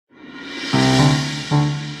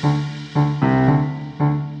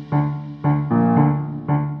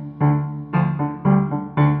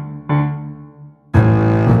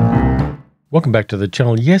Welcome back to the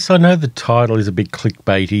channel. Yes, I know the title is a bit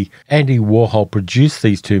clickbaity. Andy Warhol produced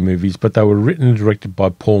these two movies, but they were written and directed by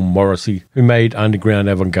Paul Morrissey, who made underground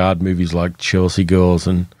avant-garde movies like Chelsea Girls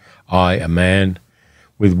and I, A Man,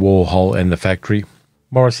 with Warhol and The Factory.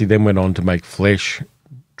 Morrissey then went on to make Flesh,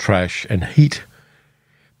 Trash and Heat,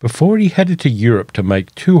 before he headed to Europe to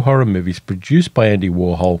make two horror movies produced by Andy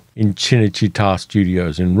Warhol in Cinecittà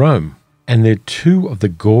Studios in Rome. And they're two of the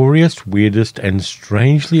goriest, weirdest and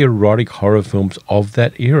strangely erotic horror films of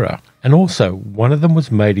that era. And also, one of them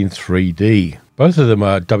was made in 3D. Both of them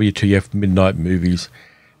are WTF midnight movies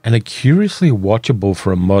and are curiously watchable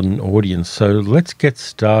for a modern audience, so let's get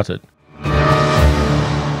started.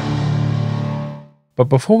 But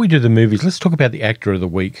before we do the movies, let's talk about the actor of the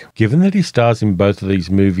week. Given that he stars in both of these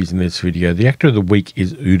movies in this video, the actor of the week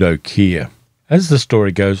is Udo Kier. As the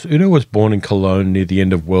story goes, Udo was born in Cologne near the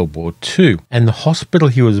end of World War II, and the hospital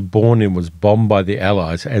he was born in was bombed by the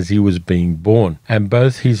Allies as he was being born, and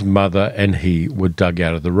both his mother and he were dug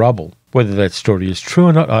out of the rubble. Whether that story is true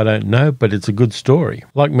or not, I don't know, but it's a good story.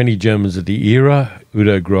 Like many Germans of the era,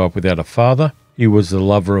 Udo grew up without a father. He was the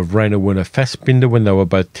lover of Rainer Werner Fassbinder when they were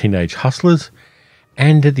both teenage hustlers,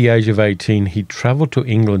 and at the age of 18, he travelled to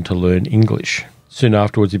England to learn English. Soon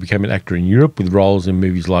afterwards, he became an actor in Europe with roles in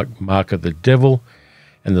movies like Mark of the Devil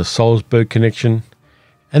and The Salzburg Connection,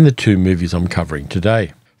 and the two movies I'm covering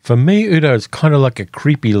today. For me, Udo is kind of like a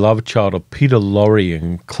creepy love child of Peter Lorre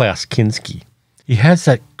and Klaus Kinski. He has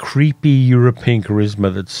that creepy European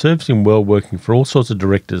charisma that serves him well working for all sorts of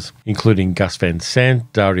directors, including Gus Van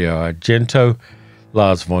Sant, Dario Argento,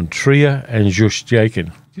 Lars von Trier, and Josh Jakin.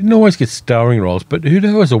 He didn't always get starring roles, but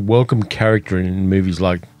Udo is a welcome character in movies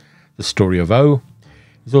like The Story of O.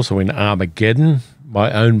 He's also in Armageddon,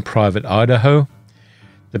 My Own Private Idaho,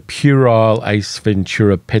 The Puerile Ace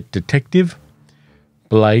Ventura Pet Detective,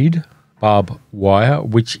 Blade, Barbed Wire,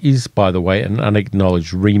 which is, by the way, an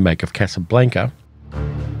unacknowledged remake of Casablanca,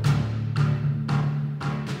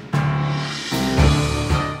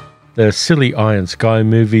 the silly Iron Sky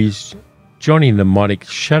movies, Johnny Mnemonic,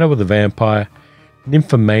 Shadow of the Vampire,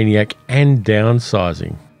 Nymphomaniac, and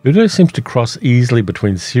Downsizing. Udo seems to cross easily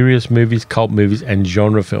between serious movies, cult movies, and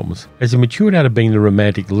genre films. As he matured out of being the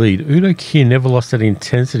romantic lead, Udo Kier never lost that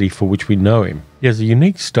intensity for which we know him. He has a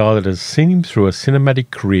unique style that has seen him through a cinematic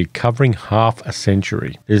career covering half a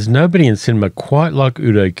century. There's nobody in cinema quite like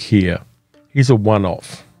Udo Kier. He's a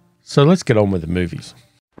one-off. So let's get on with the movies.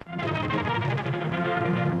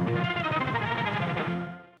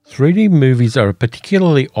 3D movies are a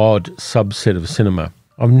particularly odd subset of cinema.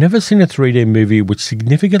 I've never seen a 3D movie which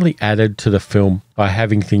significantly added to the film by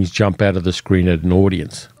having things jump out of the screen at an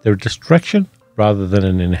audience. They're a distraction rather than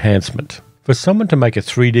an enhancement. For someone to make a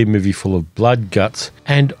 3D movie full of blood, guts,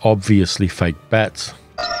 and obviously fake bats,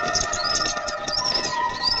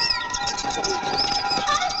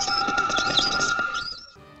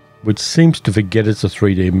 which seems to forget it's a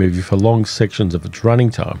 3D movie for long sections of its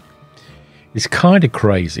running time, is kinda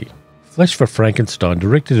crazy. Flesh for Frankenstein,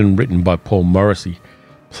 directed and written by Paul Morrissey,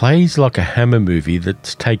 plays like a Hammer movie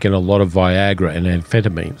that's taken a lot of Viagra and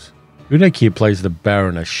amphetamines. Udo Kier plays the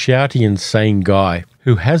Baron, a shouty, insane guy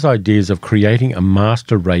who has ideas of creating a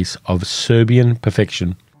master race of Serbian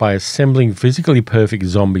perfection by assembling physically perfect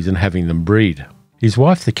zombies and having them breed. His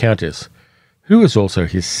wife, the Countess, who is also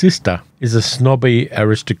his sister, is a snobby,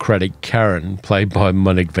 aristocratic Karen played by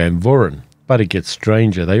Monique van Voren. But it gets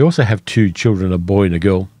stranger. They also have two children, a boy and a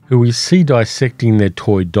girl, who we see dissecting their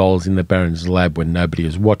toy dolls in the Baron's lab when nobody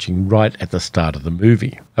is watching right at the start of the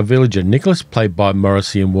movie. A villager, Nicholas, played by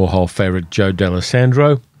Morrissey and Warhol favourite Joe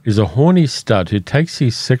D'Alessandro, is a horny stud who takes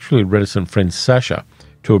his sexually reticent friend Sasha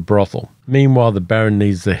to a brothel. Meanwhile, the Baron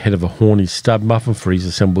needs the head of a horny stud muffin for his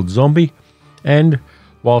assembled zombie, and,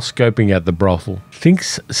 while scoping out the brothel,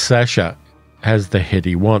 thinks Sasha has the head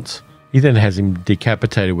he wants. He then has him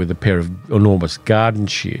decapitated with a pair of enormous garden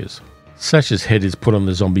shears. Sasha's head is put on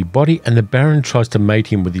the zombie body, and the Baron tries to mate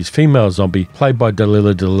him with his female zombie, played by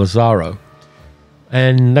Dalila de Lazzaro.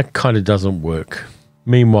 And that kind of doesn't work.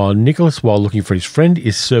 Meanwhile, Nicholas, while looking for his friend,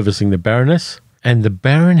 is servicing the Baroness, and the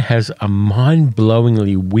Baron has a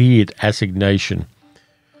mind-blowingly weird assignation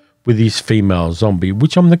with his female zombie,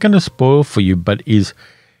 which I'm not going to spoil for you, but is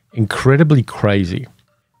incredibly crazy.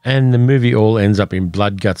 And the movie all ends up in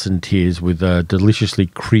blood, guts and tears with a deliciously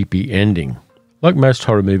creepy ending. Like most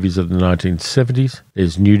horror movies of the 1970s,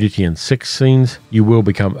 there's nudity and sex scenes. You will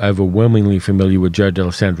become overwhelmingly familiar with Joe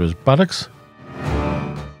D'Alessandro's buttocks.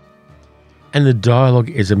 And the dialogue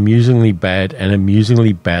is amusingly bad and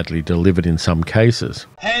amusingly badly delivered in some cases.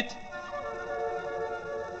 Head!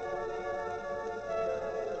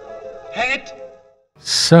 Head!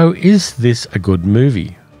 So is this a good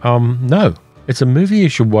movie? No. It's a movie you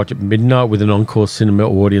should watch at midnight with an encore cinema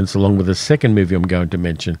audience along with the second movie I'm going to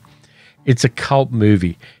mention. It's a cult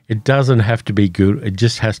movie. It doesn't have to be good, it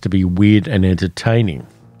just has to be weird and entertaining.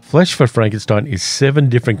 Flesh for Frankenstein is 7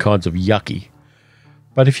 different kinds of yucky.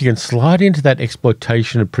 But if you can slide into that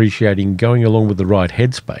exploitation appreciating going along with the right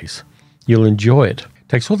headspace, you'll enjoy it. It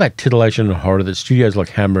takes all that titillation and horror that studios like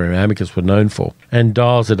Hammer and Amicus were known for and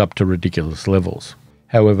dials it up to ridiculous levels.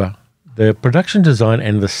 However, the production design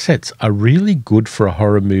and the sets are really good for a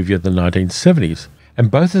horror movie of the 1970s.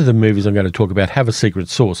 And both of the movies I'm going to talk about have a secret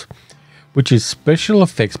sauce, which is special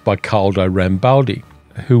effects by Caldo Rambaldi,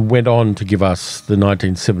 who went on to give us the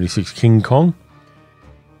 1976 King Kong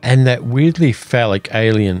and that weirdly phallic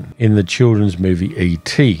alien in the children's movie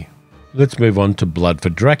E.T. Let's move on to Blood for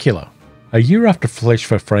Dracula. A year after Flesh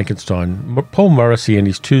for Frankenstein, Paul Morrissey and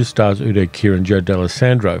his 2 stars Udo Kier and Joe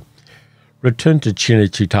D'Alessandro returned to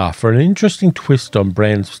Cinecittà for an interesting twist on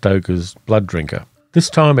Bram Stoker's Blood Drinker. This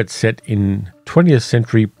time it's set in 20th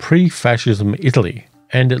century pre-fascism Italy,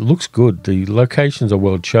 and it looks good. The locations are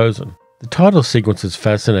well chosen. The title sequence is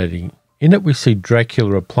fascinating. In it we see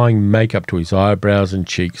Dracula applying makeup to his eyebrows and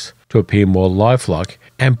cheeks to appear more lifelike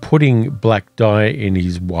and putting black dye in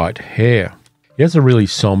his white hair. He has a really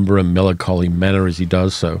somber and melancholy manner as he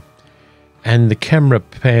does so, and the camera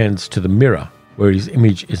pans to the mirror where his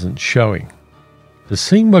image isn't showing. The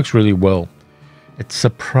scene works really well. It's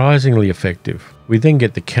surprisingly effective. We then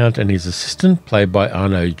get the Count and his assistant, played by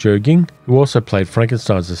Arno Jürgen, who also played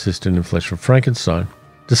Frankenstein's assistant in Flesh for Frankenstein,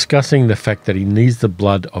 discussing the fact that he needs the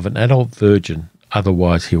blood of an adult virgin,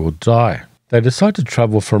 otherwise he will die. They decide to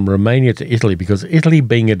travel from Romania to Italy because Italy,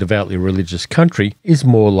 being a devoutly religious country, is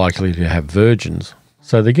more likely to have virgins.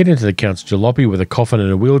 So they get into the Count's jalopy with a coffin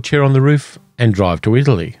and a wheelchair on the roof and drive to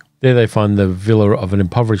Italy. There they find the villa of an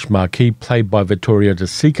impoverished marquis played by Vittorio De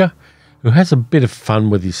Sica, who has a bit of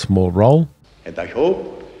fun with his small role. And I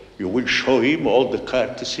hope you will show him all the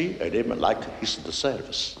courtesy and him like he's the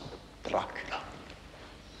service. Dracula.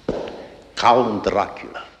 Count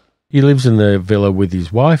Dracula. He lives in the villa with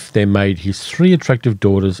his wife, their maid, his 3 attractive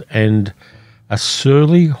daughters, and a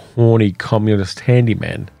surly, horny communist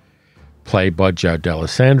handyman, played by Joe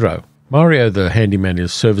D'Alessandro. Mario, the handyman,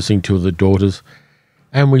 is servicing 2 of the daughters,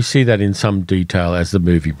 and we see that in some detail as the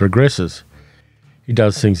movie progresses. He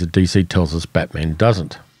does things that DC tells us Batman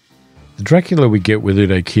doesn't. The Dracula we get with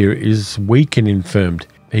Udo Kier is weak and infirmed.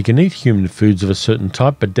 He can eat human foods of a certain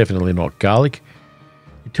type, but definitely not garlic.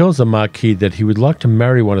 He tells the Marquis that he would like to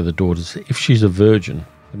marry one of the daughters if she's a virgin.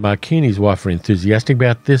 The Marquis and his wife are enthusiastic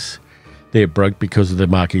about this. They're broke because of the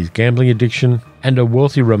Marquis' gambling addiction, and a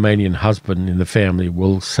wealthy Romanian husband in the family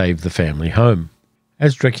will save the family home.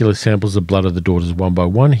 As Dracula samples the blood of the daughters one by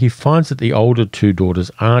one, he finds that the older 2 daughters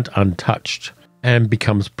aren't untouched and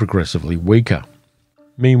becomes progressively weaker.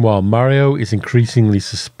 Meanwhile, Mario is increasingly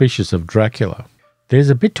suspicious of Dracula. There's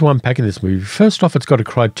a bit to unpack in this movie. First off, it's got a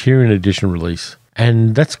Criterion Edition release,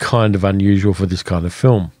 and that's kind of unusual for this kind of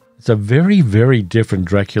film. It's a very, very different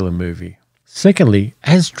Dracula movie. Secondly,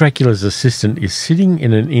 as Dracula's assistant is sitting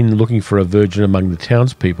in an inn looking for a virgin among the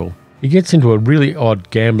townspeople, he gets into a really odd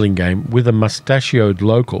gambling game with a mustachioed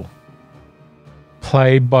local,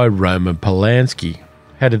 played by Roman Polanski.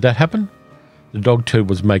 How did that happen? The Dogturd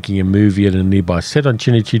was making a movie at a nearby set on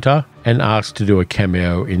Cinecittà and asked to do a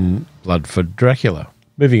cameo in Blood for Dracula.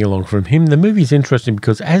 Moving along from him, the movie is interesting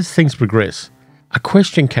because as things progress, a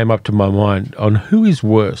question came up to my mind on who is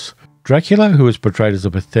worse, Dracula, who is portrayed as a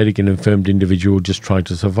pathetic and infirmed individual just trying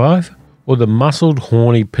to survive, or the muscled,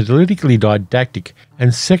 horny, politically didactic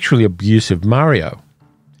and sexually abusive Mario?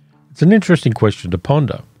 It's an interesting question to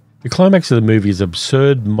ponder. The climax of the movie is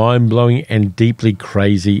absurd, mind-blowing and deeply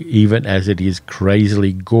crazy, even as it is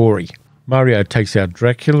crazily gory. Mario takes out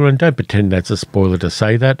Dracula, and don't pretend that's a spoiler to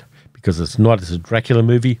say that, because it's not. It's a Dracula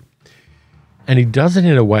movie. And he does it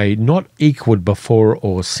in a way not equaled before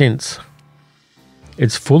or since.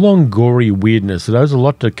 It's full-on gory weirdness that owes a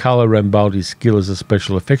lot to Carlo Rambaldi's skill as a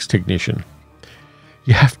special effects technician.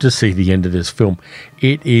 You have to see the end of this film.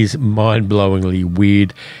 It is mind-blowingly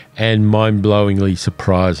weird and mind-blowingly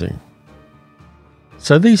surprising.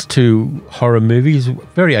 So these 2 horror movies,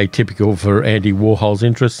 very atypical for Andy Warhol's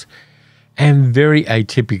interests and very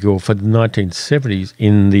atypical for the 1970s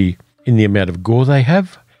in the amount of gore they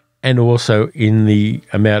have and also in the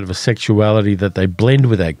amount of sexuality that they blend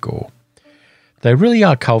with that gore. They really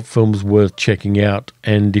are cult films worth checking out,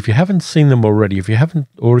 and if you haven't seen them already, if you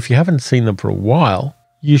haven't seen them for a while,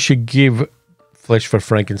 you should give Flesh for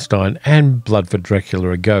Frankenstein and Blood for Dracula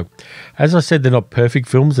a go. As I said, they're not perfect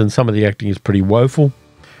films, and some of the acting is pretty woeful,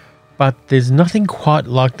 but there's nothing quite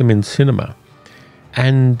like them in cinema.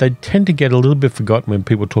 and they tend to get a little bit forgotten when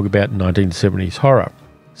people talk about 1970s horror.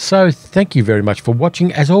 So thank you very much for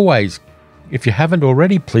watching. As always, if you haven't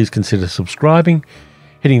already, please consider subscribing,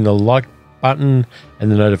 hitting the like button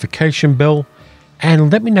and the notification bell,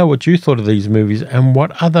 and let me know what you thought of these movies and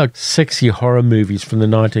what other sexy horror movies from the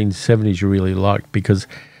 1970s you really liked, because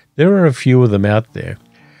there are a few of them out there.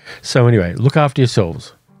 So anyway, look after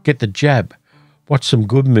yourselves. Get the jab. Watch some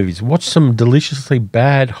good movies. Watch some deliciously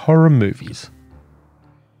bad horror movies.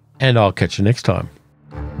 And I'll catch you next time.